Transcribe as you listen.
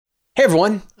Hey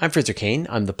everyone, I'm Fraser Cain.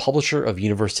 I'm the publisher of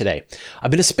Universe Today. I've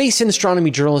been a space and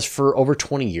astronomy journalist for over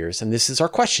 20 years, and this is our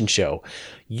question show.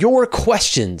 Your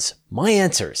questions, my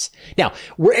answers. Now,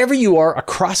 wherever you are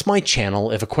across my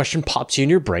channel, if a question pops you in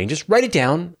your brain, just write it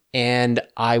down, and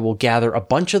I will gather a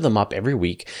bunch of them up every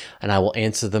week, and I will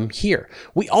answer them here.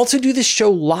 We also do this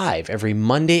show live every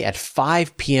Monday at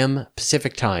 5 p.m.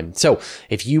 Pacific time. So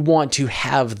if you want to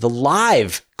have the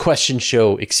live question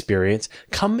show experience,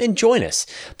 come and join us.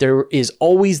 There is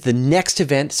always the next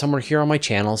event somewhere here on my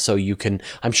channel, so you can,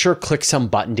 I'm sure, click some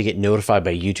button to get notified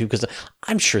by YouTube, because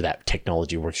I'm sure that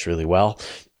technology works really well.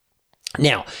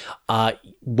 Now,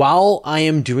 while I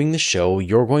am doing the show,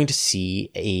 you're going to see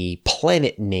a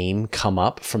planet name come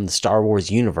up from the Star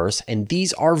Wars universe, and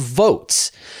these are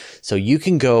votes. So you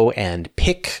can go and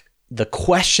pick the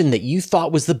question that you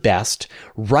thought was the best,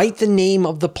 write the name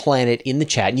of the planet in the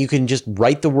chat, and you can just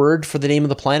write the word for the name of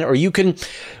the planet, or you can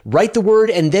write the word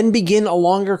and then begin a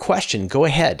longer question. Go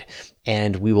ahead,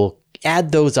 and we will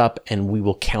add those up and we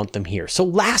will count them here. So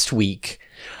last week,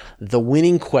 the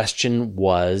winning question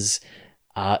was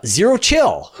Zero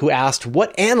Chill, who asked,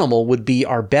 what animal would be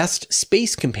our best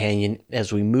space companion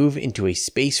as we move into a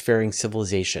spacefaring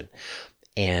civilization?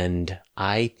 And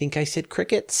I think I said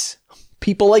crickets.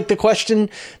 People like the question,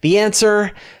 the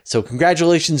answer. So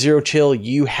congratulations, Zero Chill.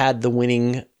 You had the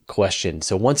winning question.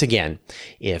 So once again,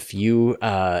 if you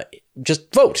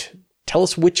just vote, tell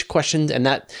us which questions, and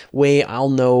that way I'll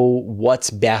know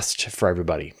what's best for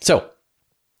everybody. So,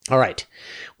 all right,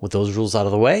 with those rules out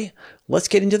of the way, let's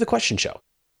get into the question show.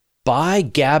 By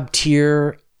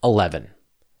GabTier11.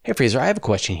 Hey Fraser, I have a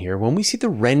question here. When we see the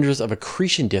renders of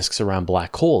accretion disks around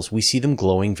black holes, we see them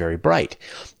glowing very bright.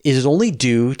 Is it only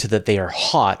due to that they are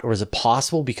hot, or is it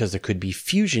possible because there could be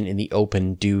fusion in the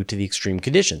open due to the extreme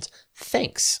conditions?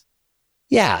 Thanks.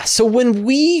 Yeah, so when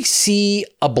we see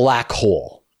a black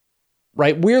hole,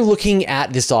 right, we're looking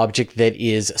at this object that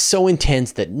is so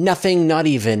intense that nothing, not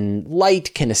even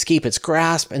light, can escape its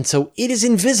grasp, and so it is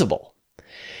invisible.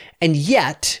 And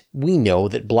yet, we know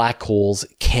that black holes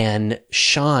can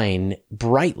shine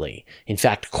brightly. In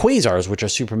fact, quasars, which are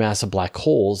supermassive black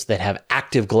holes that have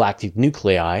active galactic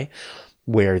nuclei,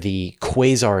 where the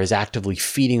quasar is actively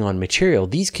feeding on material,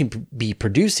 these can be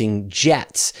producing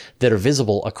jets that are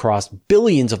visible across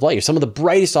billions of light years. Some of the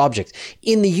brightest objects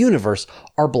in the universe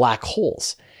are black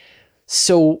holes.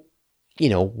 So,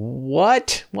 why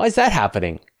is that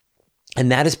happening?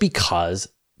 And that is because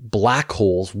black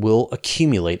holes will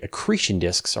accumulate accretion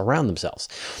disks around themselves.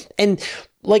 And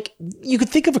you could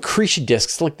think of accretion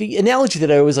disks, like the analogy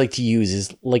that I always like to use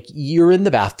is like you're in the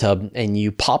bathtub and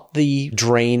you pop the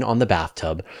drain on the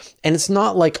bathtub, and it's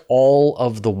not like all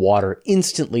of the water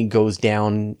instantly goes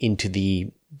down into the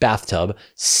bathtub.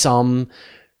 Some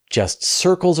just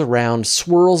circles around,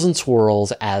 swirls and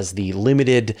swirls as the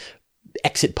limited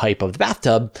exit pipe of the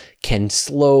bathtub can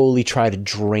slowly try to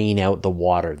drain out the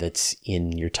water that's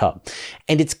in your tub.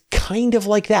 And it's kind of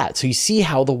like that. So you see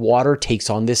how the water takes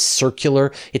on this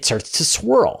circular, it starts to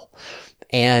swirl.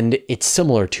 And it's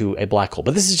similar to a black hole.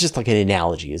 But this is just like an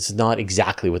analogy. It's not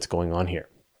exactly what's going on here.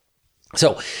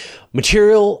 So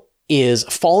material is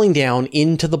falling down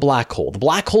into the black hole. The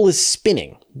black hole is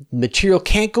spinning. Material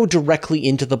can't go directly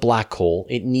into the black hole.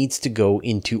 It needs to go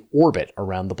into orbit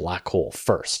around the black hole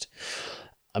first.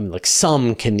 I mean, like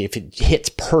some can, if it hits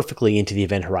perfectly into the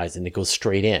event horizon, it goes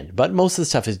straight in. But most of the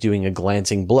stuff is doing a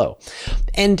glancing blow.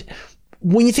 And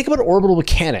when you think about orbital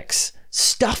mechanics,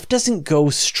 stuff doesn't go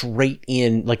straight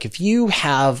in. Like if you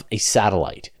have a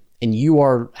satellite, and you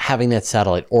are having that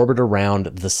satellite orbit around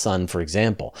the sun, for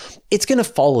example, it's going to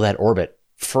follow that orbit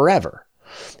forever.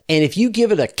 And if you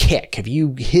give it a kick, if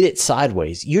you hit it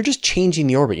sideways, you're just changing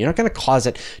the orbit. You're not going to cause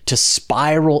it to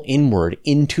spiral inward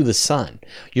into the sun.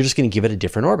 You're just going to give it a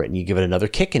different orbit, and you give it another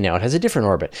kick and now it has a different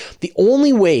orbit. The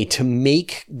only way to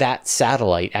make that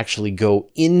satellite actually go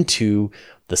into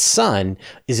the sun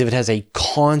is if it has a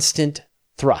constant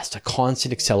thrust, a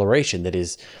constant acceleration that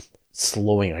is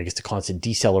slowing, I guess, the constant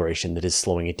deceleration that is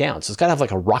slowing it down. So it's got to have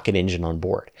like a rocket engine on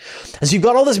board. And so you've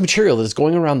got all this material that is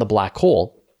going around the black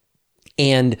hole,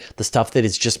 and the stuff that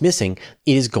is just missing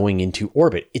is going into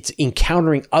orbit. It's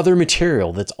encountering other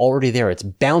material that's already there. It's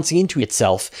bouncing into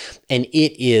itself, and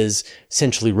it is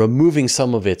essentially removing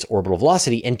some of its orbital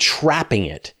velocity and trapping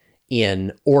it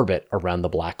in orbit around the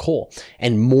black hole.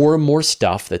 And more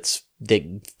stuff that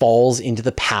falls into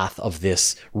the path of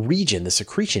this region, this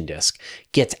accretion disk,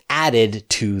 gets added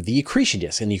to the accretion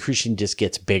disk, and the accretion disk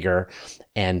gets bigger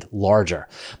and larger.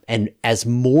 And as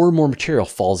more and more material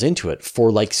falls into it,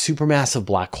 for like supermassive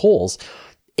black holes,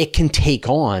 it can take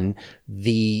on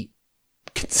the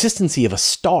consistency of a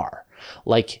star.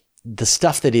 Like the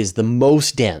stuff that is the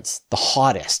most dense, the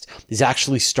hottest, is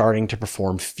actually starting to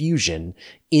perform fusion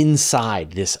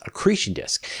inside this accretion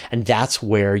disk. And that's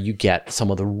where you get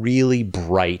some of the really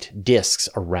bright disks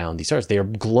around these stars. They are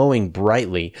glowing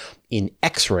brightly in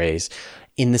X-rays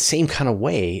in the same kind of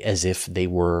way as if they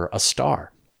were a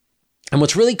star. And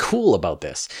what's really cool about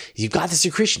this is you've got this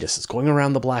accretion disk that's going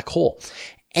around the black hole.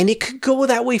 And it could go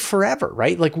that way forever,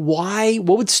 right? Like why,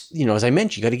 what would, as I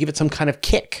mentioned, you got to give it some kind of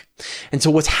kick. And so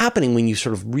what's happening when you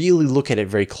sort of really look at it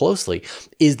very closely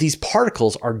is these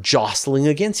particles are jostling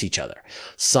against each other.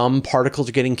 Some particles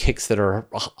are getting kicks that are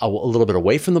a little bit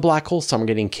away from the black hole. Some are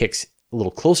getting kicks a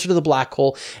little closer to the black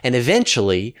hole. And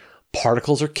eventually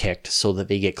particles are kicked so that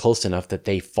they get close enough that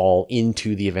they fall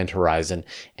into the event horizon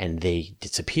and they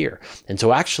disappear. And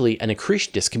so actually an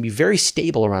accretion disk can be very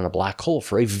stable around a black hole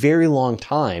for a very long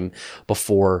time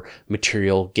before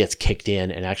material gets kicked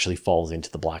in and actually falls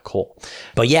into the black hole.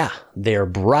 But yeah, they're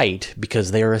bright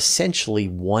because they are essentially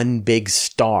one big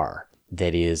star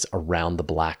that is around the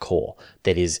black hole,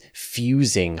 that is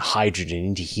fusing hydrogen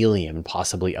into helium and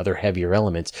possibly other heavier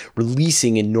elements,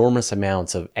 releasing enormous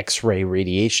amounts of X-ray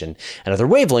radiation and other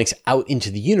wavelengths out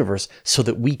into the universe so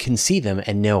that we can see them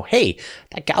and know, hey,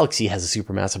 that galaxy has a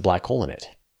supermassive black hole in it.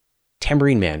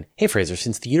 Tambourine Man, hey Fraser,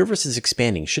 since the universe is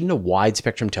expanding, shouldn't a wide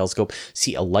spectrum telescope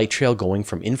see a light trail going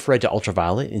from infrared to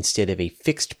ultraviolet instead of a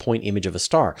fixed point image of a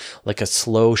star, like a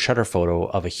slow shutter photo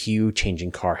of a hue changing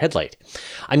car headlight?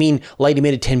 I mean, light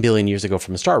emitted 10 billion years ago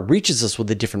from a star reaches us with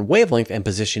a different wavelength and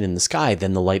position in the sky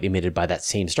than the light emitted by that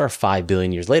same star 5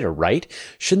 billion years later, right?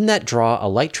 Shouldn't that draw a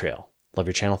light trail? Love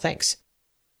your channel, thanks.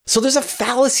 So there's a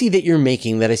fallacy that you're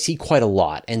making that I see quite a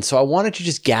lot. And so I wanted to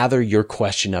just gather your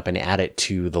question up and add it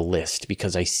to the list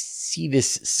because I see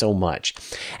this so much.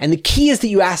 And the key is that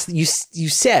you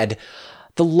said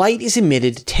the light is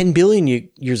emitted 10 billion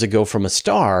years ago from a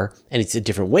star, and it's a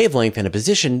different wavelength and a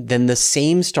position than the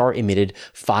same star emitted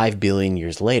 5 billion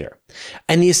years later.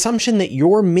 And the assumption that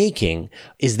you're making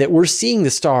is that we're seeing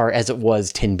the star as it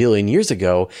was 10 billion years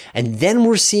ago, and then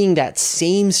we're seeing that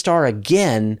same star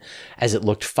again as it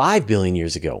looked 5 billion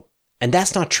years ago. And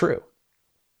that's not true.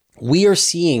 We are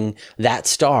seeing that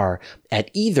star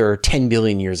at either 10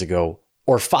 billion years ago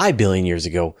or 5 billion years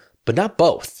ago, but not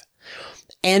both.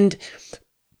 And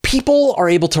people are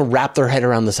able to wrap their head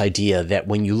around this idea that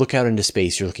when you look out into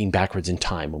space, you're looking backwards in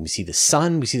time. When we see the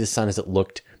sun as it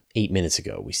looked 8 minutes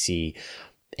ago. We see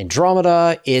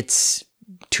Andromeda, it's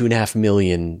 2.5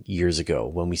 million years ago.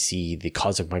 When we see the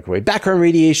cosmic microwave background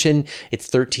radiation, it's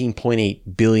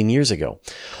 13.8 billion years ago.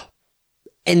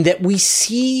 And that we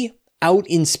see out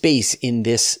in space in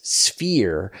this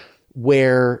sphere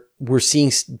where we're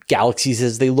seeing galaxies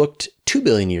as they looked 2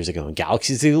 billion years ago and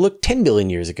galaxies as they looked 10 billion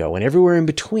years ago and everywhere in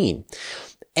between.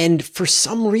 And for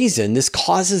some reason, this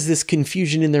causes this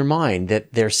confusion in their mind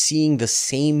that they're seeing the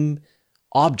same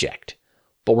object,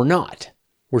 but we're not.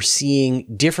 We're seeing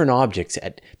different objects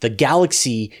at the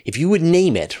galaxy. If you would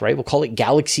name it, right, we'll call it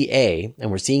Galaxy A, and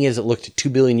we're seeing it as it looked 2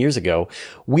 billion years ago.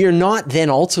 We are not then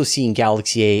also seeing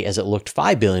Galaxy A as it looked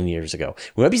 5 billion years ago.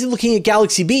 We might be looking at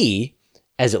Galaxy B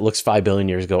as it looks 5 billion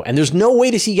years ago. And there's no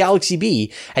way to see Galaxy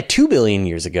B at 2 billion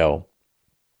years ago.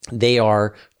 They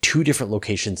are two different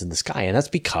locations in the sky. And that's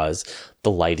because the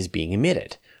light is being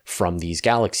emitted from these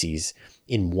galaxies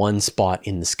in one spot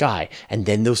in the sky. And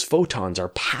then those photons are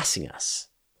passing us,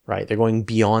 right? They're going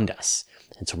beyond us.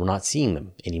 And so we're not seeing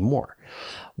them anymore.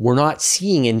 We're not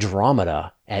seeing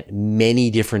Andromeda at many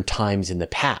different times in the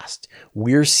past.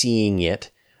 We're seeing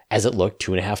it as it looked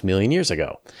 2.5 million years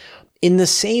ago. In the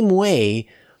same way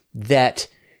that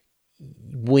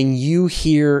when you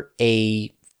hear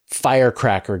a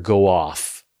firecracker go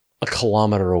off a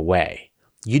kilometer away,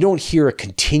 you don't hear a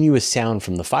continuous sound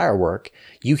from the firework.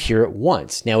 You hear it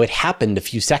once. Now, it happened a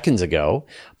few seconds ago,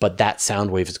 but that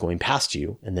sound wave is going past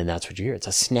you, and then that's what you hear. It's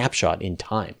a snapshot in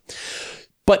time.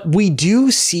 But we do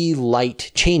see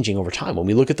light changing over time. When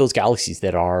we look at those galaxies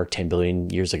that are 10 billion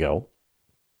years ago,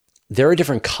 they're a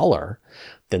different color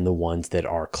than the ones that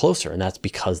are closer. And that's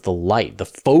because the light, the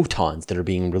photons that are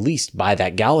being released by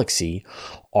that galaxy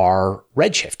are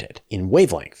redshifted in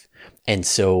wavelength. And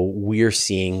so we're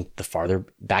seeing the farther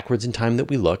backwards in time that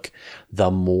we look,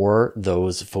 the more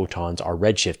those photons are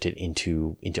redshifted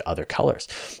into other colors.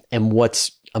 And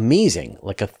what's amazing,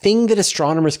 like a thing that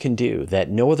astronomers can do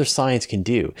that no other science can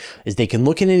do, is they can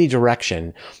look in any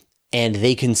direction and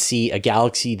they can see a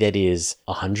galaxy that is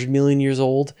 100 million years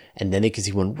old, and then they can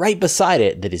see one right beside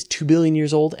it that is 2 billion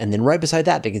years old, and then right beside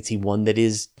that they can see one that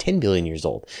is 10 billion years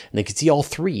old, and they can see all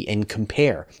three and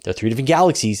compare. They're three different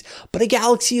galaxies, but a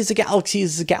galaxy is a galaxy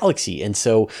is a galaxy, and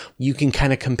so you can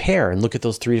kind of compare and look at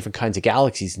those three different kinds of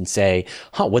galaxies and say,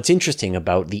 what's interesting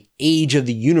about the age of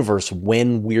the universe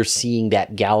when we're seeing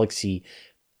that galaxy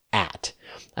at?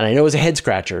 And I know it's a head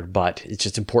scratcher, but it's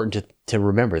just important to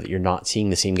remember that you're not seeing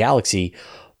the same galaxy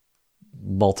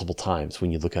multiple times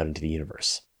when you look out into the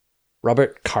universe.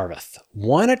 Robert Carveth,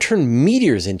 why not turn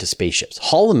meteors into spaceships?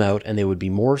 Haul them out and they would be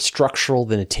more structural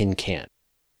than a tin can.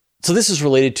 So this is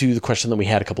related to the question that we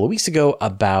had a couple of weeks ago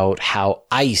about how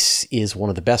ice is one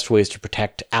of the best ways to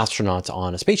protect astronauts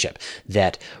on a spaceship.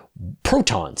 That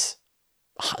protons,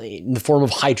 in the form of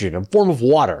hydrogen, in the form of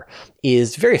water,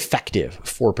 is very effective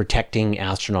for protecting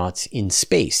astronauts in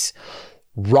space.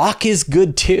 Rock is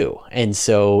good too. And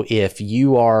so if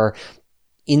you are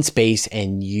in space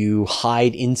and you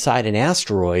hide inside an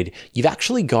asteroid, you've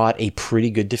actually got a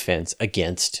pretty good defense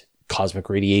against cosmic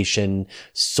radiation,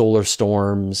 solar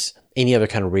storms, any other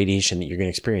kind of radiation that you're going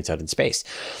to experience out in space.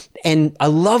 And I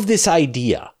love this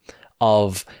idea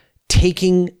of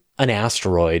taking an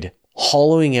asteroid,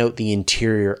 hollowing out the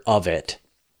interior of it,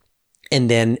 and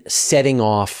then setting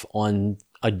off on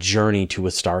a journey to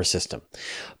a star system.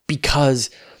 Because,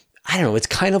 I don't know, it's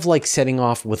kind of like setting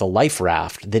off with a life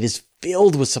raft that is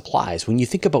filled with supplies. When you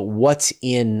think about what's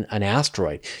in an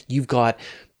asteroid, you've got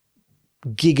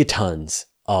gigatons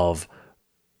of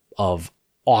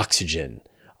oxygen,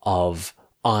 of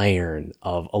iron,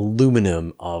 of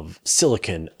aluminum, of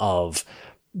silicon, of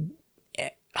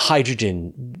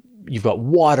hydrogen. You've got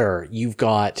water, you've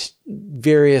got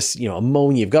various,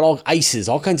 ammonia, you've got all ices,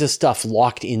 all kinds of stuff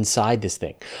locked inside this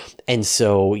thing. And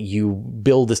so you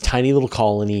build this tiny little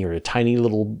colony or a tiny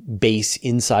little base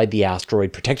inside the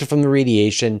asteroid, protected from the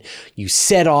radiation. You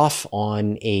set off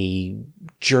on a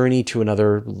journey to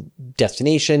another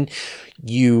destination.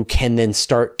 You can then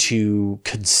start to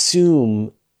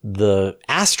consume the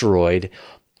asteroid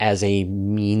as a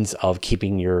means of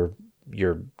keeping your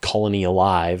colony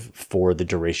alive for the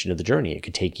duration of the journey. It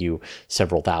could take you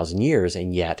several thousand years,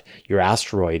 and yet your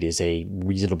asteroid is a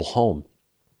reasonable home.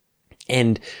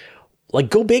 And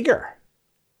go bigger.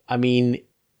 I mean,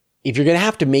 if you're going to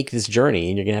have to make this journey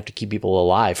and you're going to have to keep people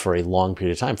alive for a long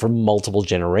period of time, for multiple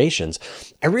generations,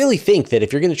 I really think that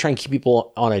if you're going to try and keep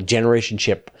people on a generation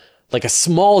ship, like a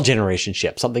small generation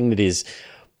ship, something that is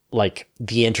like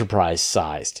the Enterprise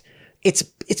sized, it's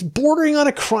bordering on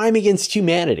a crime against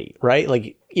humanity,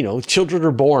 right? Children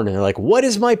are born and they're like, what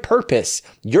is my purpose?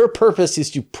 Your purpose is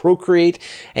to procreate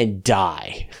and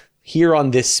die here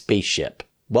on this spaceship.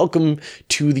 Welcome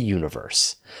to the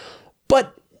universe.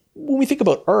 But when we think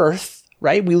about Earth,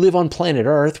 right? We live on planet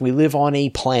Earth. We live on a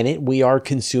planet. We are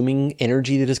consuming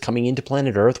energy that is coming into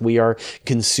planet Earth. We are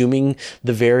consuming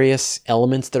the various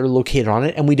elements that are located on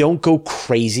it. And we don't go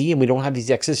crazy and we don't have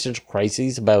these existential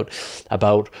crises about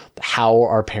how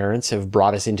our parents have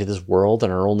brought us into this world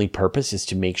and our only purpose is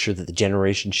to make sure that the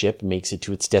generation ship makes it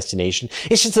to its destination.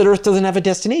 It's just that Earth doesn't have a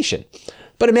destination.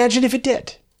 But imagine if it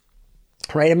did.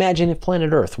 Right? Imagine if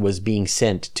planet Earth was being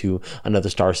sent to another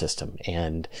star system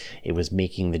and it was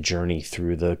making the journey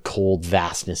through the cold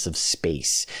vastness of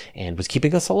space and was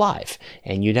keeping us alive.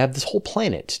 And you'd have this whole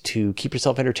planet to keep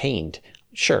yourself entertained.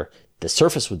 Sure, the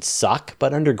surface would suck,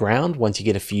 but underground, once you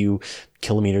get a few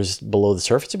kilometers below the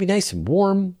surface, it'd be nice and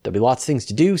warm. There'd be lots of things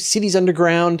to do. Cities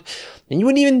underground. And you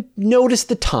wouldn't even notice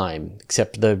the time,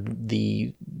 except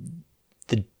the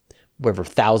whatever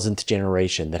thousandth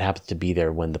generation that happens to be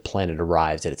there when the planet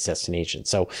arrives at its destination.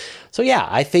 So yeah,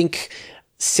 I think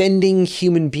sending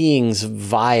human beings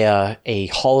via a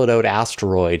hollowed out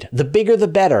asteroid, the bigger the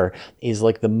better, is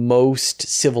like the most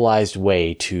civilized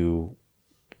way to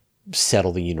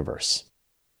settle the universe.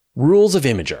 Rules of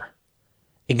Imager.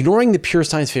 Ignoring the pure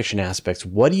science fiction aspects,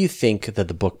 what do you think that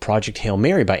the book Project Hail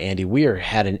Mary by Andy Weir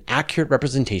had an accurate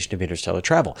representation of interstellar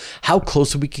travel? How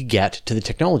close we could get to the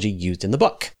technology used in the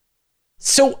book?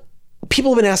 So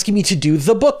people have been asking me to do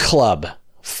the book club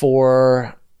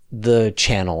for the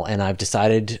channel, and I've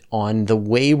decided on the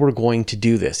way we're going to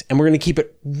do this. And we're going to keep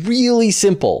it really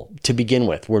simple to begin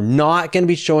with. We're not going to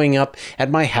be showing up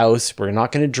at my house. We're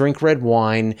not going to drink red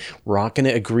wine. We're not going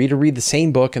to agree to read the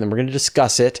same book, and then we're going to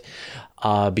discuss it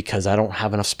because I don't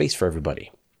have enough space for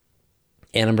everybody.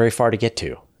 And I'm very far to get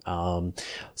to.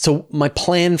 So my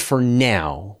plan for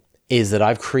now is that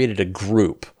I've created a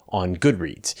group on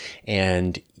Goodreads,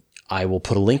 and I will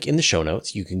put a link in the show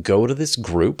notes. You can go to this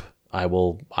group.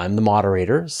 I'm the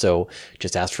moderator, so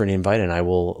just ask for an invite and I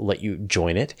will let you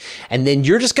join it. And then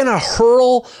you're just going to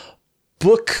hurl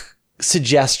book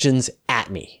suggestions at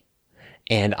me,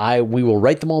 and we will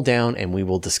write them all down and we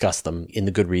will discuss them in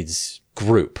the Goodreads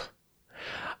group.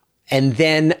 And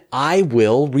then I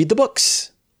will read the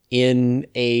books in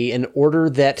an order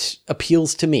that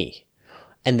appeals to me.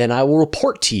 And then I will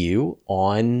report to you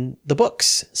on the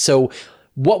books. So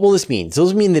what will this mean? So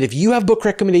this will mean that if you have book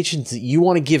recommendations that you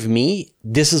want to give me,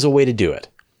 this is a way to do it.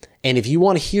 And if you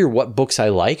want to hear what books I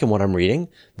like and what I'm reading,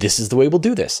 this is the way we'll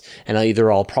do this. And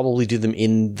I'll probably do them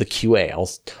in the QA.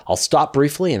 I'll stop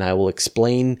briefly and I will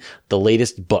explain the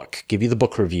latest book, give you the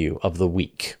book review of the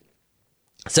week.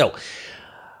 So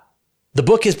the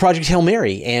book is Project Hail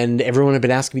Mary, and everyone had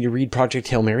been asking me to read Project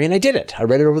Hail Mary, and I did it. I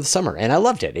read it over the summer, and I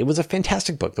loved it. It was a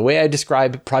fantastic book. The way I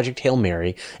describe Project Hail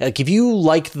Mary, like if you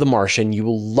liked The Martian, you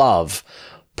will love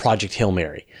Project Hail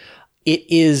Mary. It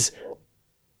is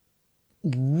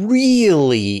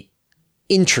really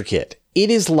intricate. It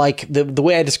is like, the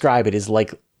way I describe it is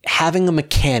like having a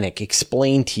mechanic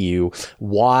explain to you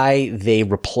why they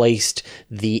replaced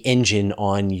the engine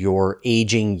on your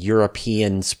aging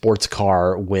European sports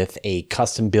car with a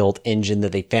custom-built engine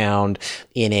that they found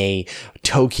in a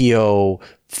Tokyo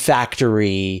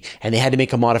factory, and they had to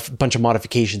make a bunch of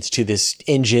modifications to this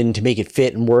engine to make it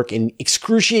fit and work in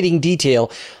excruciating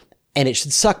detail. And it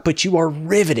should suck, but you are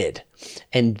riveted.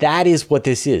 And that is what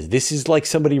this is. This is like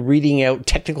somebody reading out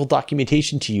technical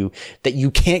documentation to you that you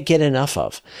can't get enough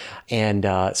of. And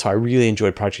so I really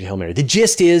enjoyed Project Hail Mary. The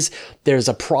gist is there's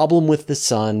a problem with the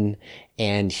sun,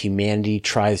 and humanity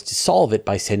tries to solve it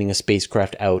by sending a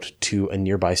spacecraft out to a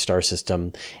nearby star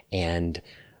system, and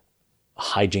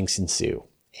hijinks ensue.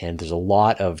 And there's a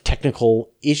lot of technical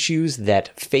issues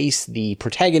that face the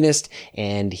protagonist,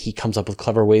 and he comes up with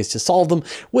clever ways to solve them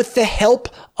with the help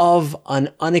of an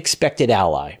unexpected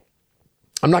ally.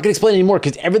 I'm not going to explain anymore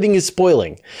because everything is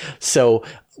spoiling. So,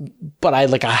 but I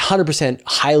 100%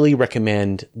 highly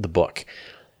recommend the book.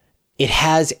 It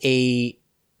has a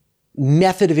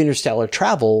method of interstellar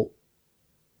travel.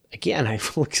 Again, I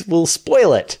will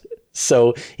spoil it.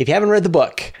 So if you haven't read the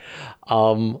book,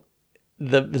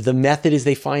 the method is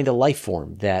they find a life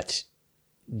form that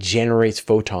generates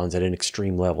photons at an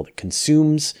extreme level, that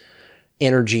consumes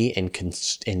energy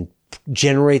and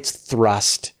generates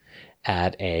thrust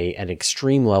at an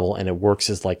extreme level, and it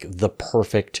works as like the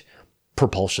perfect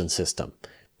propulsion system,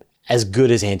 as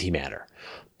good as antimatter.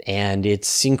 And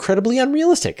it's incredibly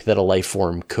unrealistic that a life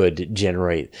form could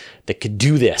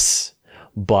do this.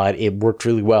 But it worked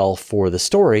really well for the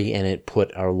story, and it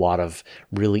put a lot of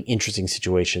really interesting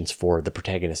situations for the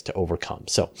protagonist to overcome.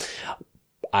 So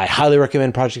I highly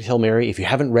recommend Project Hail Mary. If you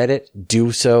haven't read it,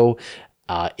 do so.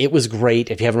 It was great.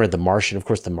 If you haven't read The Martian, of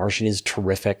course, The Martian is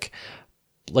terrific.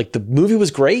 Like, the movie was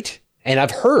great, and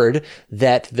I've heard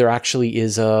that there actually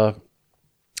is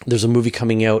there's a movie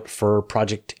coming out for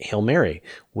Project Hail Mary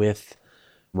with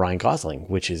Ryan Gosling,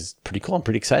 which is pretty cool. I'm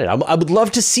pretty excited. I would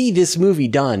love to see this movie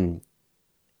done,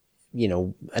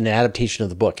 an adaptation of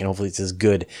the book, and hopefully it's as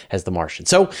good as The Martian.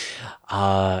 So,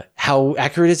 how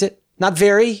accurate is it? Not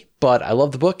very, but I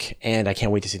love the book, and I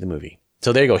can't wait to see the movie.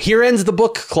 So there you go. Here ends the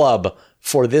book club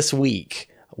for this week.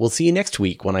 We'll see you next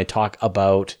week when I talk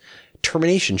about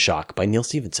Termination Shock by Neil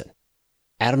Stephenson.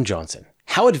 Adam Johnson.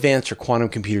 How advanced are quantum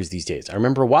computers these days? I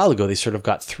remember a while ago, they sort of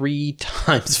got 3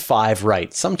 times 5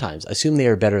 right. Sometimes. I assume they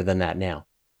are better than that now.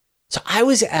 So I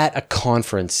was at a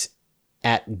conference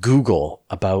at Google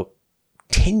about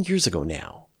 10 years ago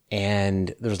now,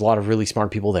 and there's a lot of really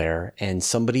smart people there, and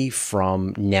somebody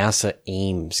from NASA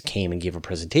Ames came and gave a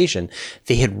presentation.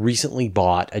 They had recently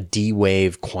bought a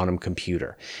D-Wave quantum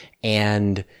computer,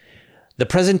 and the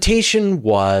presentation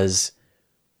was,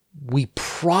 we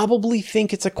probably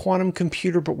think it's a quantum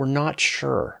computer, but we're not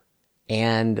sure.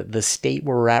 And the state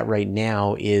where we're at right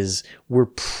now is we're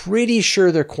pretty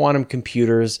sure they're quantum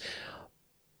computers,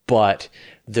 but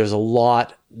there's a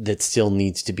lot that still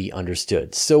needs to be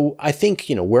understood. So I think,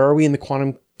 where are we in the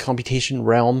quantum computation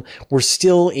realm? We're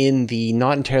still in the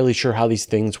not entirely sure how these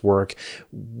things work,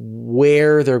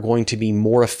 where they're going to be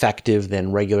more effective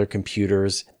than regular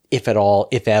computers, if at all,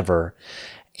 if ever.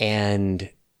 And,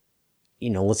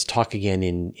 let's talk again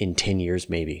in 10 years,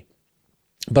 maybe.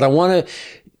 But I want to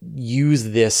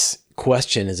use this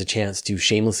question as a chance to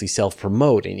shamelessly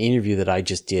self-promote an interview that I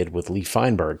just did with Lee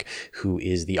Feinberg, who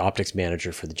is the optics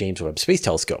manager for the James Webb Space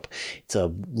Telescope. It's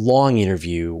a long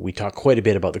interview. We talk quite a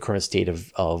bit about the current state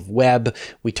of Webb.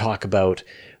 We talk about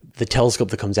the telescope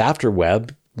that comes after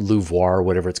Webb, LUVOIR,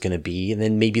 whatever it's going to be, and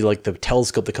then maybe like the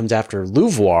telescope that comes after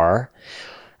LUVOIR.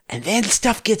 And then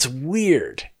stuff gets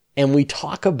weird. And we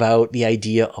talk about the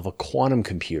idea of a quantum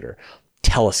computer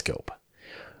telescope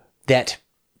that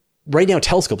right now,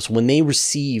 telescopes, when they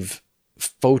receive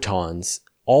photons,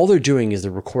 all they're doing is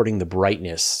they're recording the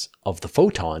brightness of the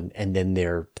photon and then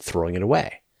they're throwing it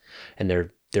away. And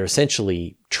they're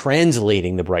essentially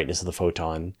translating the brightness of the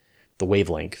photon, the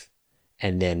wavelength,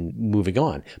 and then moving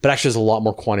on. But actually, there's a lot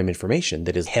more quantum information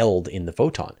that is held in the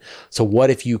photon. So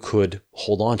what if you could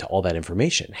hold on to all that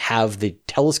information, have the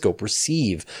telescope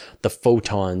receive the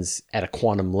photons at a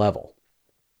quantum level?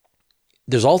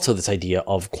 There's also this idea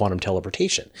of quantum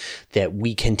teleportation, that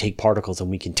we can take particles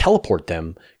and we can teleport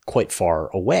them quite far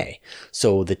away.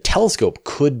 So the telescope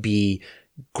could be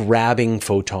grabbing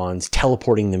photons,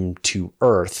 teleporting them to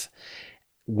Earth,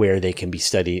 where they can be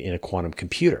studied in a quantum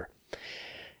computer.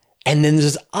 And then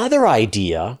there's this other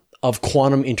idea of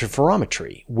quantum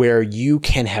interferometry, where you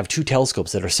can have two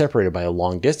telescopes that are separated by a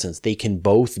long distance. They can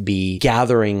both be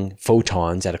gathering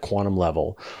photons at a quantum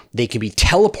level. They can be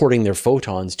teleporting their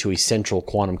photons to a central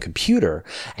quantum computer.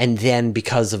 And then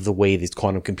because of the way these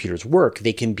quantum computers work,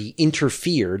 they can be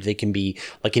interfered. They can be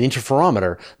like an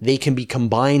interferometer. They can be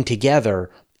combined together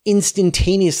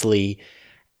instantaneously.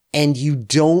 And you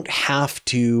don't have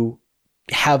to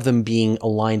have them being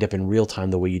aligned up in real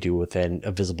time the way you do with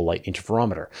a visible light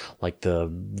interferometer, like the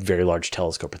Very Large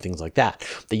Telescope or things like that.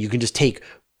 That you can just take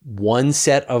one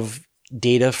set of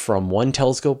data from one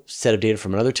telescope, set of data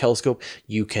from another telescope.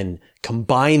 You can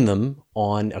combine them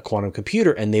on a quantum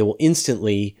computer and they will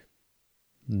instantly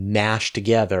mash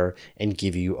together and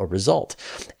give you a result.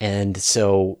 And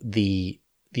so the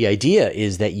idea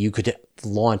is that you could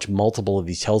launch multiple of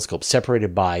these telescopes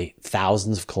separated by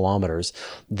thousands of kilometers.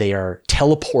 They are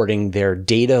teleporting their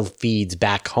data feeds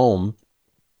back home.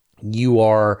 You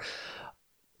are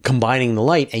combining the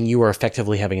light and you are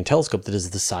effectively having a telescope that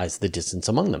is the size of the distance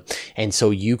among them. And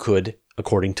so you could,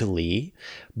 according to Lee,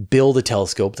 build a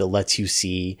telescope that lets you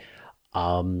see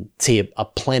say a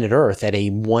planet Earth at a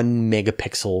 1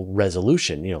 megapixel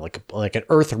resolution, like an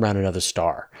Earth around another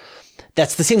star.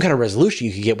 That's the same kind of resolution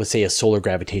you could get with, say, a solar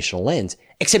gravitational lens,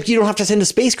 except you don't have to send a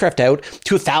spacecraft out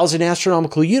to 1,000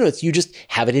 astronomical units. You just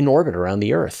have it in orbit around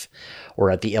the Earth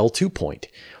or at the L2 point.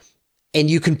 And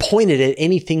you can point it at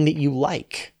anything that you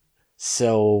like.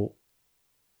 So,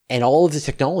 and all of the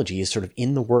technology is sort of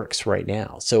in the works right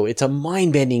now. So it's a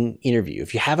mind-bending interview.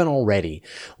 If you haven't already,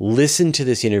 listen to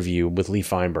this interview with Lee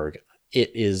Feinberg.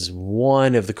 It is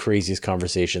one of the craziest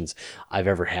conversations I've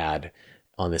ever had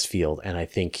on this field, and I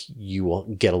think you will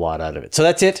get a lot out of it. So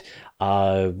that's it.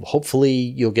 Hopefully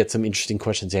you'll get some interesting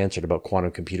questions answered about quantum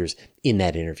computers in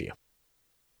that interview.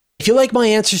 If you like my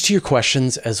answers to your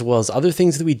questions, as well as other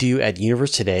things that we do at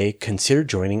Universe Today, consider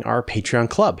joining our Patreon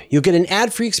club. You'll get an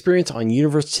ad-free experience on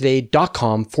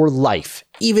universetoday.com for life,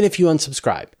 even if you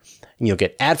unsubscribe. And you'll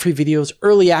get ad-free videos,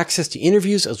 early access to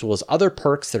interviews, as well as other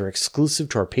perks that are exclusive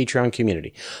to our Patreon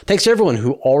community. Thanks to everyone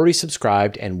who already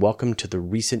subscribed, and welcome to the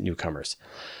recent newcomers.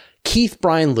 Keith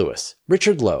Brian Lewis,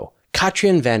 Richard Lowe,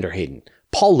 Katrian Vanderhayden,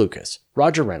 Paul Lucas,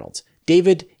 Roger Reynolds,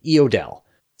 David E. Odell,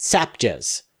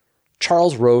 Sapjez,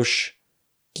 Charles Roche,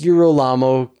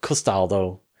 Girolamo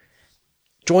Costaldo.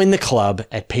 Join the club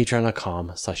at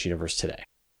patreon.com/universetoday.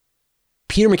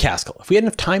 Peter McCaskill, if we had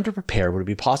enough time to prepare, would it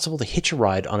be possible to hitch a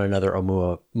ride on another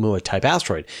Oumuamua-type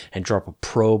asteroid and drop a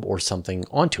probe or something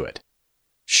onto it?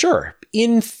 Sure.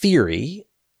 In theory,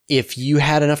 if you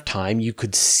had enough time, you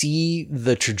could see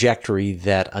the trajectory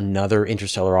that another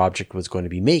interstellar object was going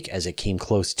to make as it came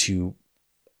close to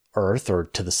Earth or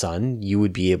to the sun. You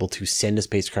would be able to send a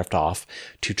spacecraft off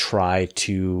to try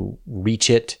to reach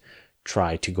it,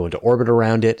 try to go into orbit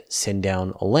around it, send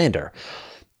down a lander.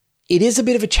 It is a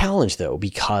bit of a challenge, though,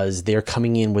 because they're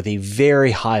coming in with a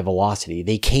very high velocity.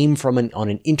 They came from on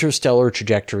an interstellar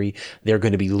trajectory. They're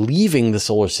going to be leaving the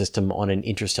solar system on an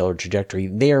interstellar trajectory.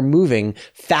 They are moving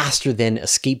faster than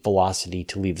escape velocity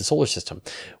to leave the solar system,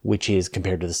 which is,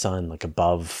 compared to the sun, like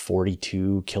above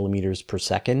 42 kilometers per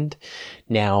second.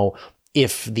 Now,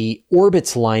 if the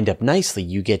orbits lined up nicely,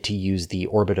 you get to use the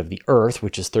orbit of the Earth,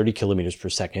 which is 30 kilometers per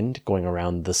second, going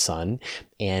around the sun.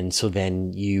 And so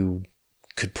then you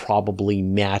could probably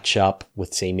match up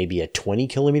with, say, maybe a 20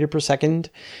 kilometer per second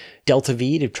delta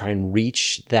V to try and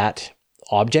reach that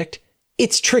object.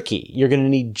 It's tricky. You're going to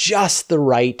need just the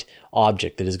right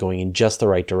object that is going in just the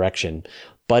right direction,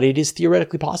 but it is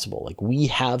theoretically possible. Like, we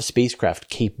have spacecraft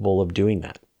capable of doing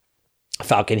that.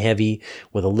 Falcon Heavy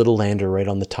with a little lander right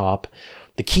on the top.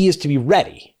 The key is to be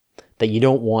ready, that you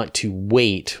don't want to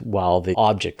wait while the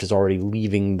object is already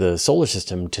leaving the solar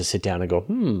system to sit down and go,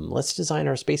 let's design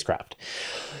our spacecraft.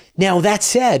 Now, that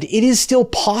said, it is still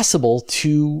possible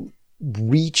to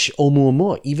reach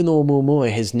Oumuamua, even though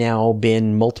Oumuamua has now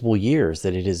been multiple years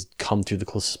that it has come through the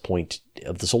closest point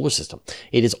of the solar system.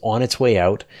 It is on its way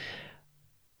out,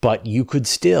 but you could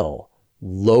still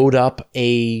load up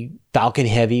a Falcon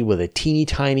Heavy with a teeny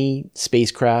tiny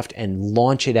spacecraft and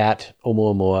launch it at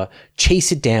Oumuamua,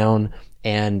 chase it down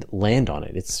and land on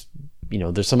it. It's,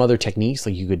 there's some other techniques,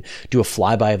 like you could do a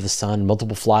flyby of the sun,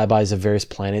 multiple flybys of various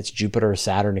planets, Jupiter,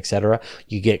 Saturn, etc.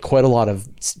 You get quite a lot of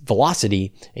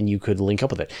velocity and you could link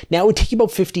up with it. Now, it would take you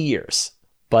about 50 years,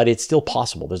 but it's still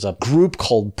possible. There's a group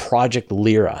called Project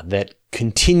Lyra that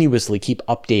continuously keep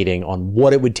updating on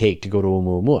what it would take to go to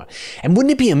Oumuamua. And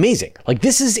wouldn't it be amazing? Like,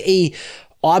 this is a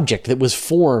object that was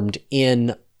formed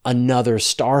in another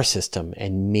star system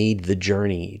and made the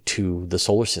journey to the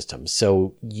solar system.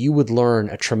 So you would learn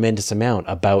a tremendous amount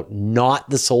about not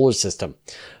the solar system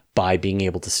by being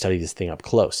able to study this thing up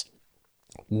close.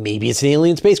 Maybe it's an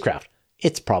alien spacecraft.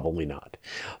 It's probably not.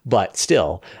 But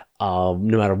still, no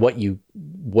matter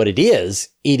what it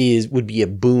is would be a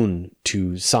boon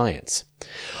to science.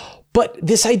 But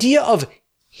this idea of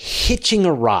hitching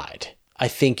a ride, I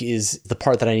think, is the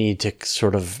part that I need to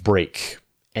sort of break.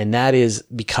 And that is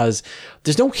because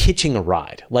there's no hitching a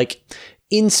ride. Like,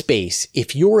 in space,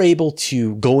 if you're able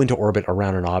to go into orbit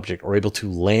around an object or able to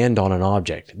land on an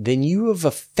object, then you have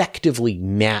effectively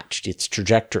matched its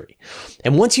trajectory.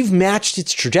 And once you've matched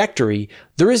its trajectory,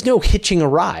 there is no hitching a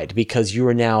ride because you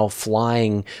are now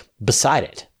flying beside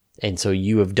it. And so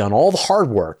you have done all the hard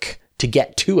work to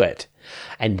get to it.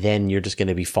 And then you're just going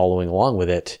to be following along with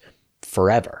it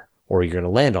forever, or you're going to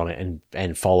land on it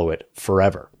and follow it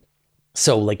forever.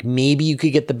 So, like, maybe you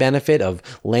could get the benefit of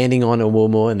landing on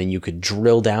Oumuamua and then you could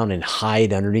drill down and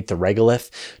hide underneath the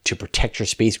regolith to protect your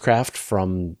spacecraft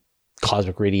from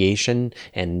cosmic radiation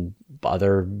and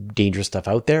other dangerous stuff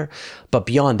out there. But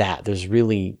beyond that, there's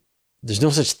no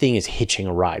such thing as hitching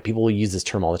a ride. People will use this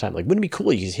term all the time. Like, wouldn't it be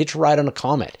cool? You just hitch a ride on a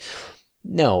comet.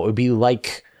 No, it would be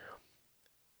like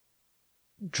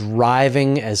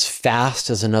driving as fast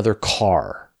as another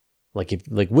car.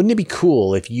 Wouldn't it be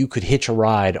cool if you could hitch a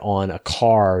ride on a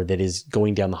car that is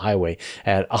going down the highway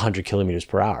at 100 kilometers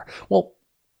per hour? Well,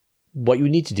 what you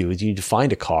need to do is you need to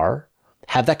find a car,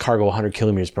 have that car go 100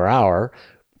 kilometers per hour,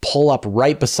 pull up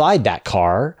right beside that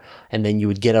car, and then you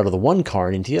would get out of the one car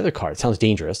and into the other car. It sounds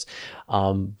dangerous.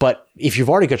 But if you've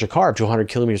already got your car up to 100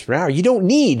 kilometers per hour, you don't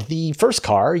need the first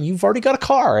car. You've already got a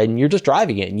car and you're just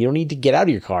driving it, and you don't need to get out of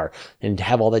your car and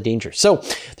have all that danger. So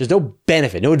there's no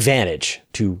benefit, no advantage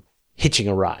to hitching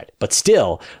a ride. But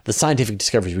still, the scientific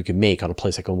discoveries we could make on a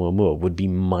place like Oumuamua would be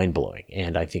mind-blowing.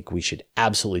 And I think we should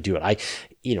absolutely do it.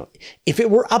 If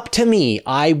it were up to me,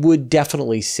 I would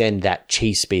definitely send that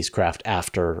chase spacecraft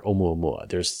after Oumuamua.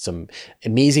 There's some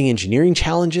amazing engineering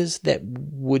challenges that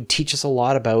would teach us a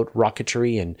lot about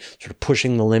rocketry and sort of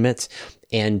pushing the limits.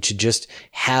 And to just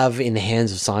have in the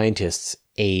hands of scientists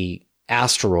a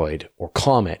asteroid or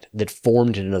comet that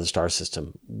formed in another star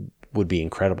system would be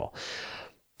incredible.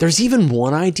 There's even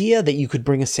one idea that you could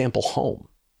bring a sample home,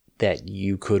 that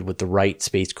you could, with the right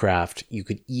spacecraft, you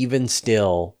could even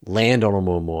still land on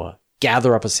Oumuamua,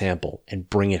 gather up a sample, and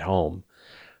bring it home.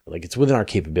 Like, it's within our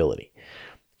capability.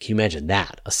 Can you imagine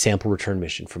that? A sample return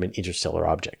mission from an interstellar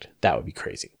object. That would be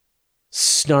crazy.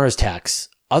 Snarztax,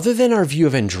 other than our view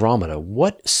of Andromeda,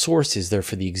 what source is there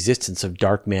for the existence of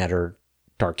dark matter,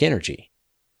 dark energy?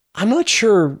 I'm not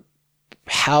sure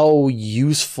how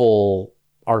useful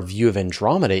our view of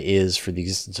Andromeda is for the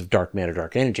existence of dark matter,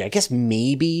 dark energy. I guess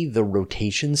maybe the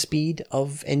rotation speed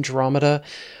of Andromeda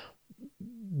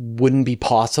wouldn't be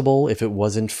possible if it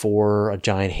wasn't for a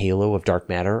giant halo of dark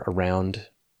matter around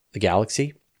the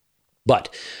galaxy. But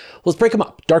let's break them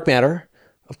up. Dark matter,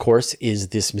 of course, is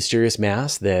this mysterious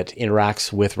mass that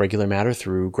interacts with regular matter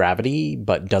through gravity,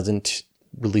 but doesn't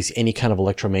release any kind of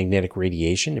electromagnetic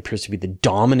radiation. It appears to be the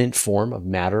dominant form of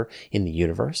matter in the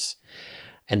universe.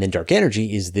 And then dark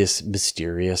energy is this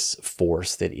mysterious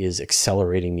force that is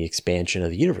accelerating the expansion of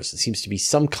the universe. It seems to be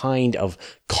some kind of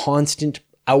constant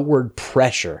outward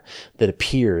pressure that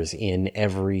appears in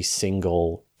every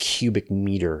single cubic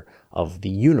meter of the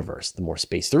universe. The more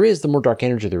space there is, the more dark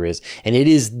energy there is. And it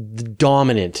is the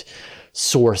dominant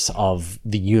source of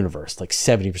the universe. Like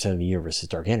 70% of the universe is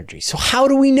dark energy. So how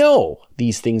do we know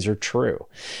these things are true?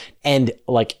 And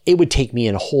it would take me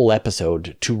a whole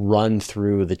episode to run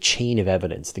through the chain of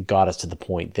evidence that got us to the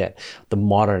point that the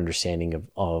modern understanding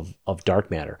of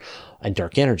dark matter and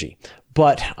dark energy.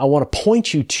 But I want to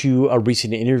point you to a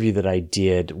recent interview that I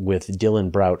did with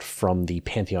Dylan Brout from the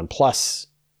Pantheon Plus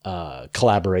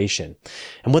collaboration.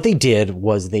 And what they did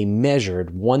was they measured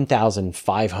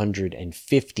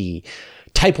 1,550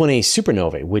 Type 1a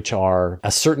supernovae, which are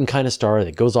a certain kind of star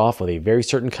that goes off with a very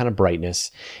certain kind of brightness.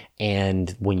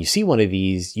 And when you see one of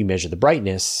these, you measure the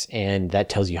brightness, and that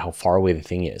tells you how far away the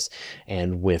thing is.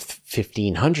 And with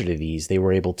 1,500 of these, they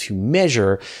were able to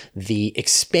measure the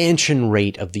expansion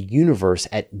rate of the universe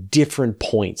at different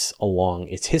points along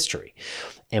its history.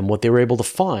 And what they were able to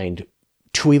find,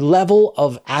 to a level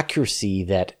of accuracy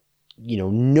that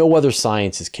no other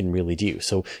sciences can really do.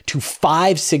 So to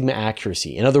 5 sigma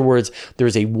accuracy. In other words,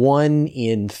 there's a 1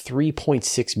 in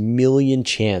 3.6 million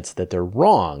chance that they're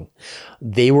wrong.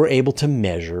 They were able to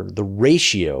measure the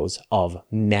ratios of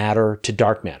matter to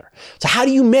dark matter. So how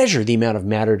do you measure the amount of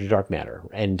matter to dark matter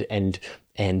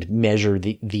and measure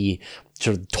the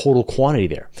sort of total quantity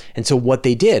there? And so what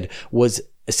they did was,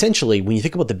 essentially, when you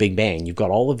think about the Big Bang, you've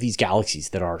got all of these galaxies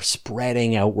that are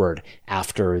spreading outward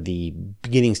after the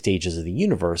beginning stages of the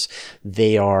universe.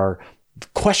 The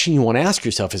question you want to ask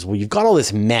yourself is, well, you've got all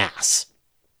this mass.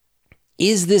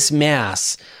 Is this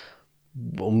mass,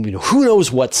 who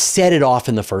knows what set it off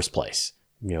in the first place?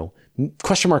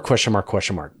 Question mark, question mark,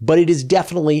 question mark. But it is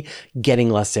definitely getting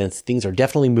less dense. Things are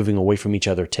definitely moving away from each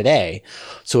other today.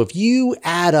 So if you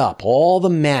add up all the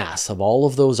mass of all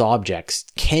of those objects,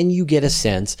 can you get a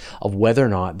sense of whether or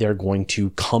not they're going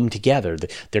to come together?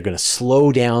 They're going to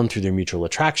slow down through their mutual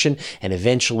attraction and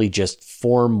eventually just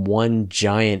form one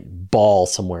giant ball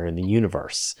somewhere in the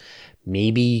universe.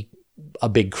 Maybe a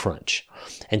big crunch.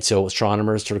 And so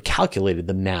astronomers sort of calculated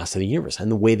the mass of the universe.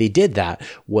 And the way they did that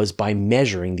was by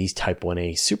measuring these type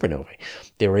 1a supernovae.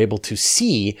 They were able to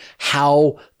see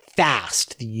how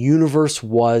fast the universe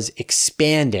was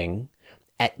expanding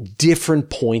at different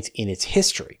points in its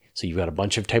history. So you've got a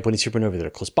bunch of type 1a supernovae that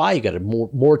are close by. You've got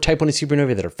more type 1a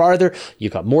supernovae that are farther.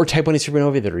 You've got more type 1a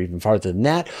supernovae that are even farther than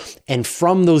that. And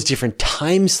from those different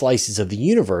time slices of the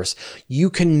universe, you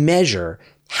can measure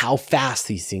how fast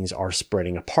these things are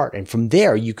spreading apart. And from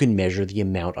there, you can measure the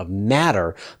amount of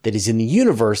matter that is in the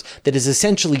universe that is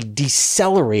essentially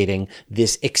decelerating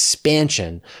this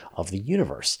expansion of the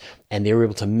universe. And they were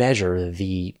able to measure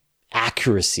the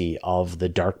accuracy of the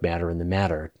dark matter and the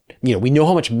matter. We know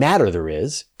how much matter there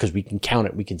is because we can count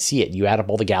it, we can see it. You add up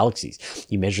all the galaxies,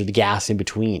 you measure the gas in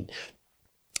between.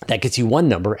 That gets you one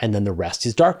number, and then the rest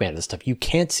is dark matter, the stuff you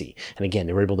can't see. And again,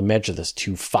 they were able to measure this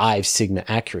to 5 sigma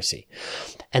accuracy.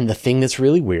 And the thing that's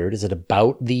really weird is at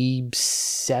about the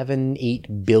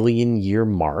 7-8 billion year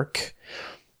mark,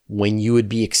 when you would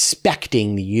be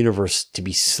expecting the universe to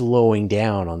be slowing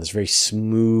down on this very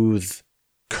smooth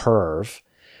curve,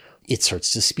 it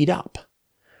starts to speed up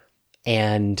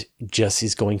and just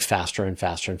is going faster and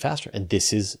faster and faster. And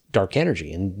this is dark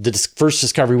energy. And the first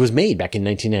discovery was made back in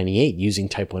 1998 using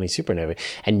type 1a supernovae.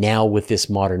 And now with this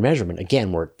modern measurement,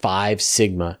 again, we're at 5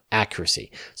 sigma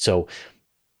accuracy. So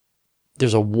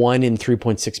there's a 1 in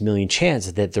 3.6 million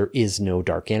chance that there is no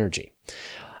dark energy.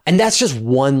 And that's just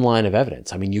one line of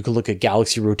evidence. I mean, you can look at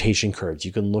galaxy rotation curves.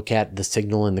 You can look at the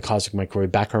signal in the cosmic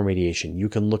microwave background radiation. You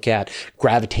can look at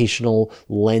gravitational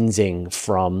lensing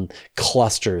from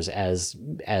clusters as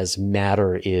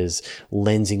matter is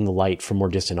lensing the light from more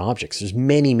distant objects. There's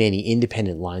many, many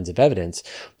independent lines of evidence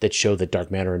that show that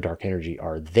dark matter and dark energy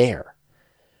are there.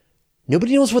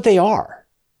 Nobody knows what they are.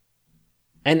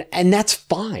 And that's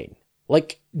fine.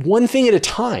 Like, one thing at a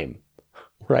time.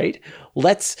 Right?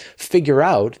 Let's figure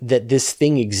out that this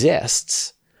thing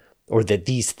exists, or that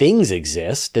these things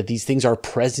exist, that these things are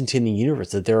present in the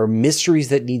universe, that there are mysteries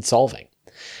that need solving.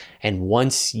 And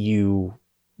once you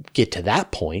get to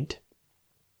that point,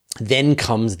 then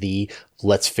comes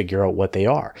let's figure out what they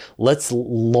are. Let's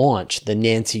launch the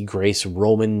Nancy Grace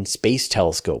Roman Space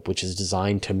Telescope, which is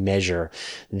designed to measure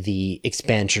the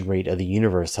expansion rate of the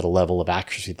universe at a level of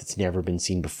accuracy that's never been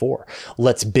seen before.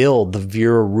 Let's build the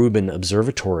Vera Rubin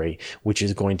Observatory, which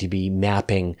is going to be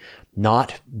mapping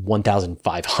not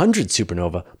 1,500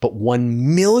 supernova, but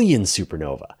 1 million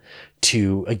supernova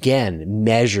to, again,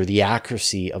 measure the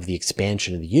accuracy of the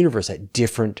expansion of the universe at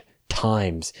different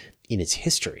times in its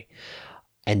history.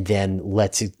 And then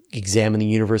let's examine the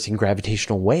universe in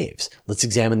gravitational waves. Let's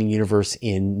examine the universe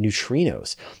in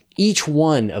neutrinos. Each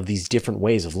one of these different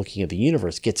ways of looking at the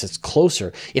universe gets us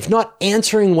closer, if not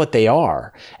answering what they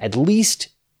are, at least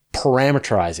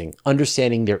parameterizing,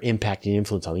 understanding their impact and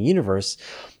influence on the universe,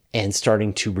 and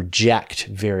starting to reject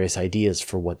various ideas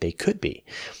for what they could be.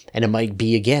 And it might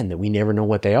be, again, that we never know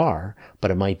what they are,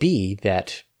 but it might be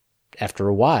that after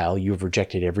a while, you've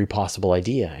rejected every possible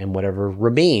idea, and whatever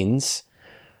remains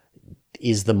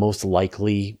is the most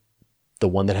likely, the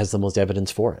one that has the most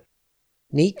evidence for it.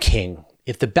 Nate King: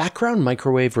 if the background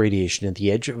microwave radiation at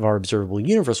the edge of our observable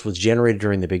universe was generated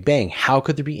during the Big Bang, how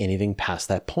could there be anything past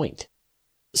that point?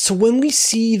 So when we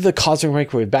see the cosmic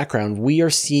microwave background, we are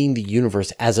seeing the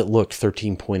universe as it looked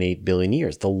 13.8 billion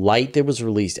years. The light that was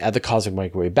released at the cosmic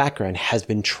microwave background has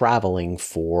been traveling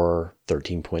for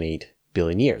 13.8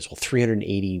 billion years. Well,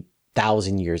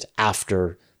 380,000 years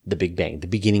after the Big Bang, the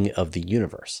beginning of the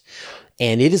universe.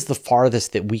 And it is the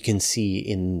farthest that we can see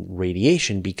in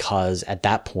radiation because at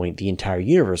that point, the entire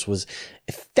universe was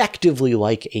effectively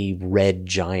like a red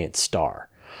giant star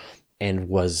and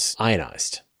was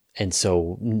ionized. And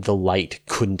so the light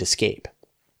couldn't escape.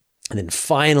 And then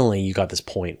finally, you got this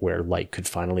point where light could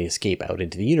finally escape out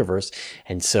into the universe.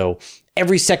 And so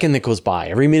every second that goes by,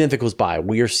 every minute that goes by,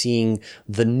 we are seeing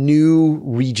the new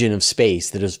region of space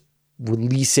that is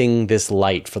releasing this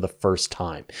light for the first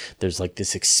time. There's like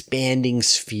this expanding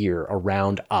sphere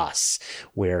around us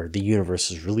where the universe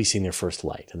is releasing their first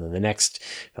light. And then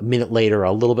a minute later,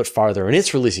 a little bit farther, and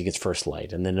it's releasing its first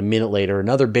light. And then a minute later,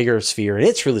 another bigger sphere, and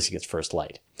it's releasing its first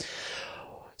light.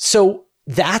 So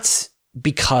that's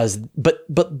because, but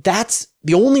that's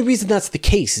the only reason that's the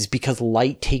case is because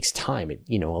light takes time.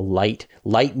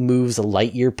 Light moves a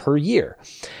light year per year.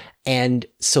 And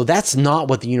so that's not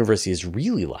what the universe is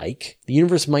really like. The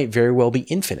universe might very well be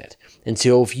infinite. And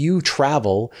so if you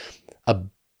travel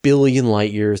 1 billion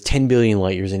light years, 10 billion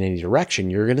light years in any direction,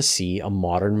 you're going to see a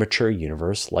modern mature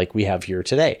universe like we have here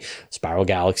today. Spiral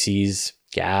galaxies,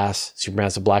 gas,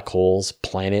 supermassive black holes,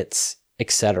 planets,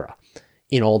 etc.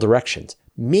 in all directions,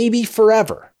 maybe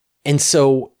forever. And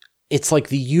so it's like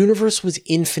the universe was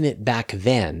infinite back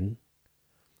then,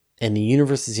 and the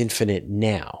universe is infinite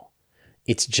now.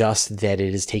 It's just that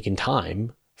it has taken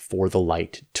time for the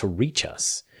light to reach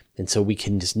us. And so we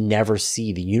can just never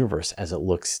see the universe as it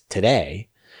looks today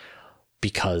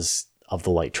because of the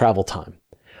light travel time.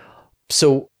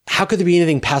 So how could there be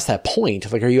anything past that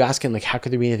point? Like, are you asking, like, how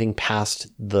could there be anything past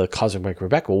the cosmic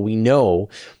microwave background? Well, we know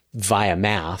via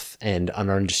math and an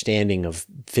understanding of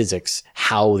physics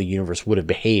how the universe would have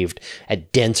behaved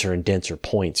at denser and denser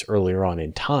points earlier on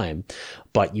in time.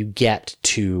 But you get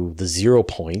to the 0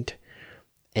 point,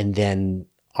 and then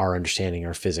our understanding,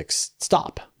 our physics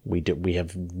stop. We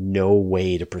have no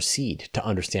way to proceed to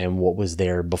understand what was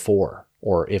there before,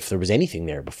 or if there was anything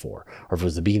there before, or if it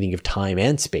was the beginning of time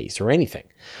and space or anything.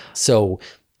 So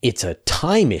it's a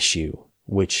time issue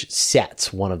which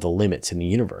sets one of the limits in the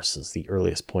universe as the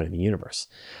earliest point in the universe,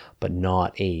 but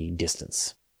not a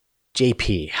distance.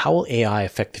 JP, how will AI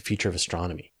affect the future of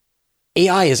astronomy?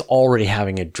 AI is already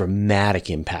having a dramatic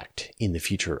impact in the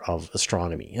future of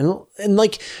astronomy. And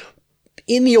like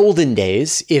in the olden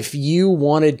days, if you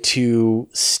wanted to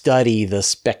study the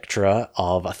spectra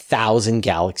of 1,000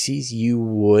 galaxies, you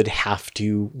would have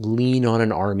to lean on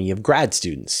an army of grad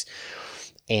students.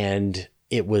 And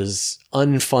it was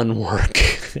unfun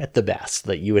work at the best,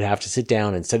 that you would have to sit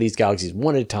down and study these galaxies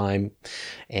one at a time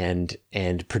and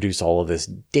produce all of this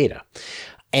data.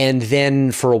 And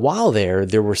then for a while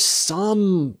there were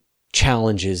some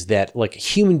challenges that like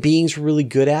human beings were really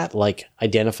good at, like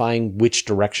identifying which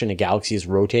direction a galaxy is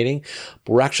rotating,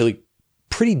 but were actually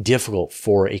pretty difficult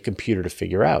for a computer to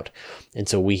figure out. And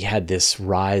so we had this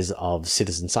rise of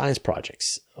citizen science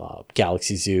projects,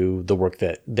 Galaxy Zoo, the work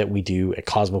that we do at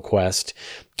CosmoQuest,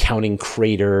 counting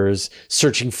craters,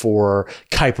 searching for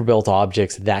Kuiper Belt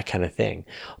objects, that kind of thing.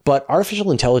 But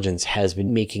artificial intelligence has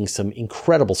been making some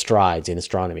incredible strides in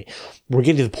astronomy. We're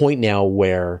getting to the point now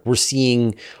where we're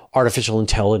seeing artificial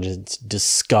intelligence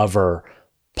discover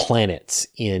planets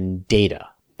in data.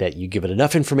 That you give it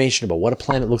enough information about what a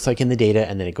planet looks like in the data,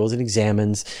 and then it goes and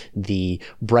examines the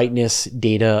brightness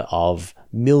data of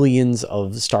millions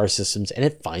of star systems, and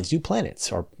it finds new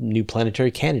planets or new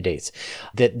planetary candidates.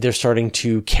 That they're starting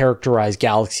to characterize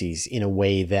galaxies in a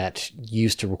way that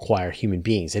used to require human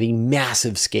beings at a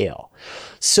massive scale.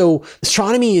 So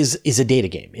astronomy is a data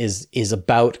game, is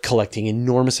about collecting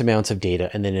enormous amounts of data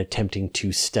and then attempting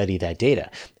to study that data.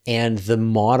 And the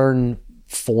modern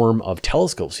form of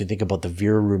telescopes, you think about the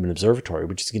Vera Rubin Observatory,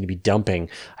 which is going to be dumping,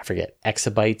 I forget,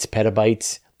 exabytes,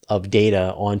 petabytes of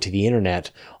data onto the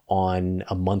internet on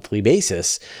a monthly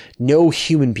basis. No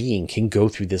human being can go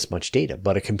through this much data,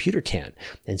 but a computer can.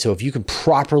 And so if you can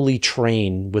properly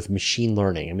train with machine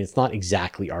learning, I mean, it's not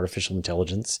exactly artificial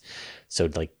intelligence, so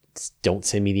like, don't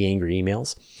send me the angry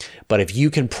emails. But if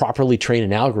you can properly train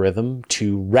an algorithm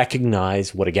to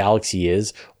recognize what a galaxy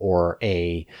is, or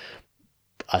a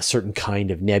certain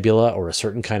kind of nebula, or a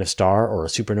certain kind of star, or a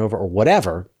supernova, or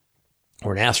whatever,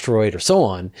 or an asteroid, or so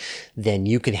on, then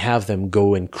you can have them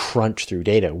go and crunch through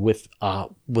data with a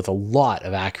lot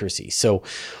of accuracy. So,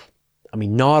 I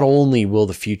mean, not only will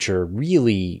the future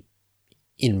really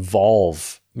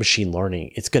involve machine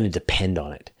learning, it's going to depend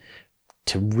on it.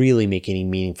 to really make any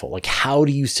meaningful. Like, how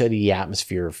do you study the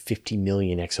atmosphere of 50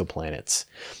 million exoplanets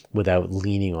without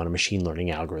leaning on a machine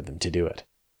learning algorithm to do it?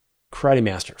 Karate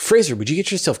Master. Fraser, would you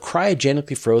get yourself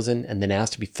cryogenically frozen and then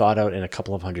asked to be thawed out in a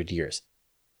couple of 100 years?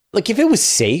 Like, if it was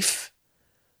safe,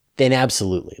 then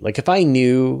absolutely. Like, if I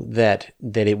knew that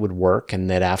it would work and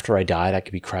that after I died, I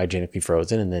could be cryogenically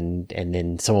frozen and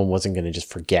then someone wasn't going to just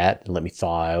forget and let me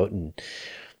thaw out and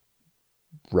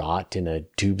rot in a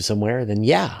tube somewhere, then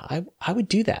yeah, I would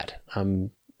do that. I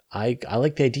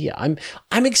like the idea.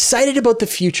 I'm excited about the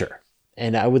future,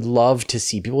 and I would love to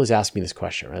see. People always ask me this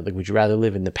question, right? Like, would you rather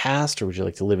live in the past or would you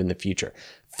like to live in the future?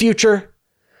 Future.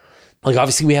 Like,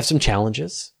 obviously we have some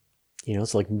challenges,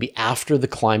 so like maybe after the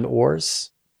climate wars,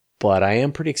 but I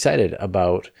am pretty excited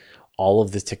about all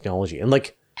of this technology. And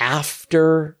like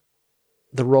after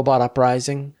the robot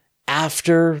uprising,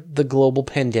 after the global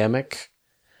pandemic,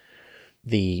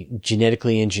 the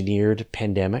genetically engineered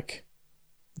pandemic,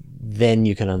 then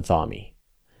you can unthaw me.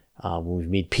 When we've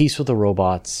made peace with the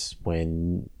robots,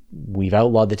 when we've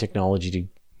outlawed the technology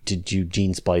to do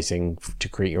gene splicing to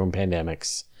create your own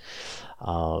pandemics,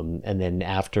 and then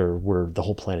after the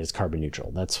whole planet is carbon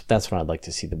neutral. That's when I'd like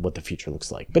to see what the future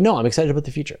looks like. But no, I'm excited about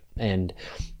the future. And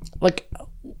like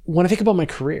when I think about my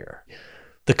career,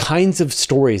 the kinds of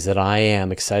stories that I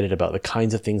am excited about, the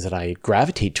kinds of things that I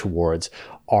gravitate towards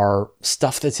are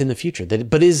stuff that's in the future,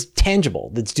 but is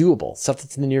tangible, that's doable, stuff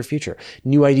that's in the near future.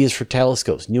 New ideas for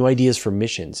telescopes, new ideas for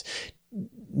missions,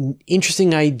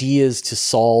 interesting ideas to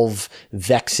solve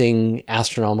vexing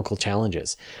astronomical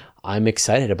challenges. I'm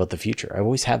excited about the future. I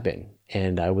always have been,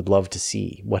 and I would love to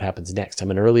see what happens next. I'm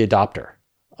an early adopter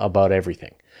about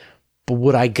everything. But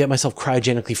would I get myself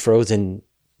cryogenically frozen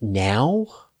now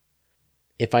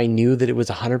if I knew that it was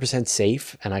 100%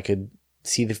 safe and I could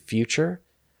see the future?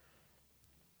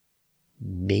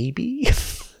 Maybe.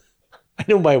 I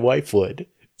know my wife would.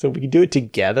 So if we could do it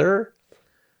together,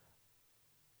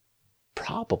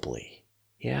 probably.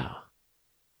 Yeah.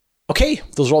 Okay,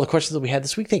 those are all the questions that we had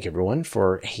this week. Thank you, everyone,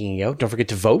 for hanging out. Don't forget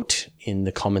to vote in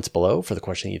the comments below for the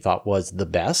question that you thought was the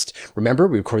best. Remember,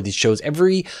 we record these shows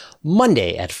every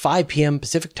Monday at 5 p.m.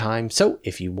 Pacific time. So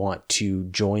if you want to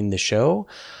join the show,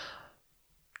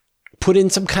 put in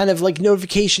some kind of like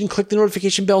notification, click the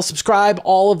notification bell, subscribe,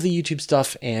 all of the YouTube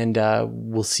stuff, and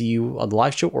we'll see you on the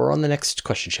live show or on the next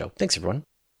question show. Thanks, everyone.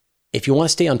 If you want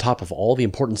to stay on top of all the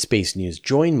important space news,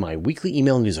 join my weekly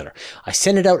email newsletter. I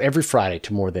send it out every Friday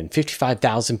to more than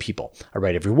 55,000 people. I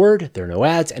write every word, there are no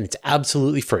ads, and it's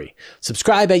absolutely free.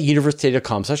 Subscribe at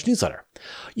universetoday.com/newsletter.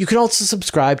 You can also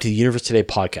subscribe to the Universe Today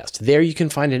podcast. There you can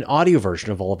find an audio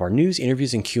version of all of our news,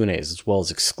 interviews, and Q&As, as well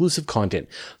as exclusive content.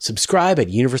 Subscribe at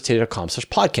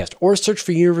universetoday.com/podcast or search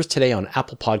for Universe Today on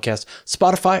Apple Podcasts,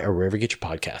 Spotify, or wherever you get your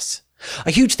podcasts.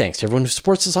 A huge thanks to everyone who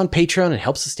supports us on Patreon and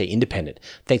helps us stay independent.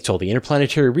 Thanks to all the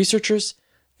interplanetary researchers,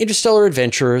 interstellar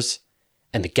adventurers,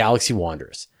 and the galaxy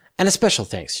wanderers. And a special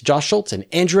thanks to Josh Schultz and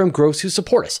Andrew M. Gross who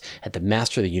support us at the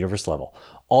Master of the Universe level.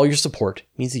 All your support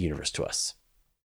means the universe to us.